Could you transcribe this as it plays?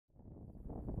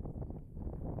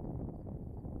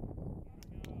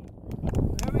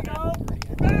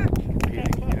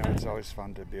always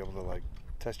fun to be able to like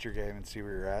test your game and see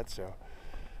where you're at. So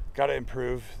got to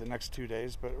improve the next 2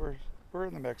 days, but we're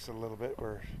in the mix a little bit.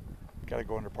 We're got to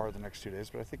go under par the next 2 days,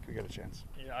 but I think we got a chance.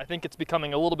 Yeah, I think it's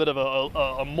becoming a little bit of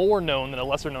a more known than a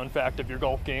lesser known fact of your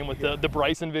golf game with the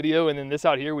Bryson video, and then this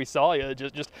out here we saw you.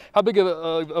 Just how big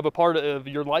of a part of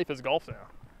your life is golf now?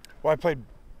 Well, I played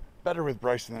better with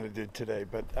Bryson than I did today,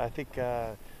 but I think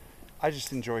I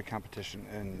just enjoy competition,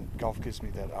 and golf gives me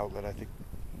that outlet, I think,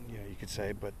 you could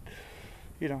say. But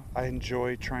I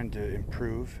enjoy trying to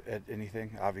improve at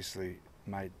anything. Obviously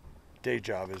my day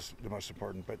job is the most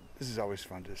important, but this is always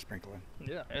fun to sprinkle in.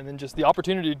 Yeah, and then just the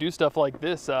opportunity to do stuff like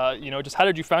this, just how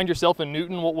did you find yourself in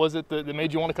Newton? What was it that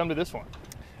made you want to come to this one?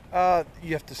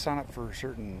 You have to sign up for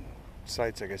certain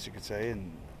sites, I guess you could say,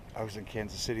 and I was in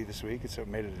Kansas City this week, and so it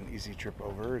made it an easy trip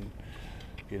over. And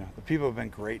the people have been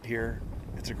great here.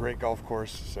 It's a great golf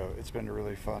course, so it's been a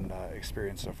really fun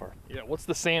experience so far. Yeah, what's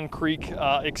the Sand Creek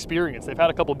experience? They've had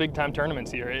a couple big-time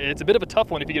tournaments here. It's a bit of a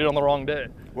tough one if you get it on the wrong day.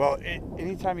 Well,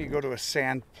 anytime you go to a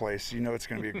sand place, it's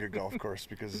going to be a good golf course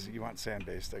because you want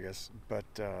sand-based, I guess. But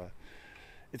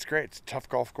it's great. It's a tough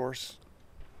golf course.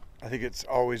 I think it's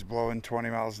always blowing 20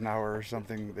 miles an hour or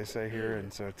something, they say here,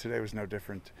 and so today was no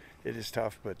different. It is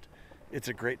tough, but it's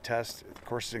a great test. The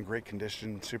course is in great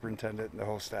condition. Superintendent and the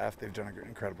whole staff, they've done an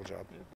incredible job.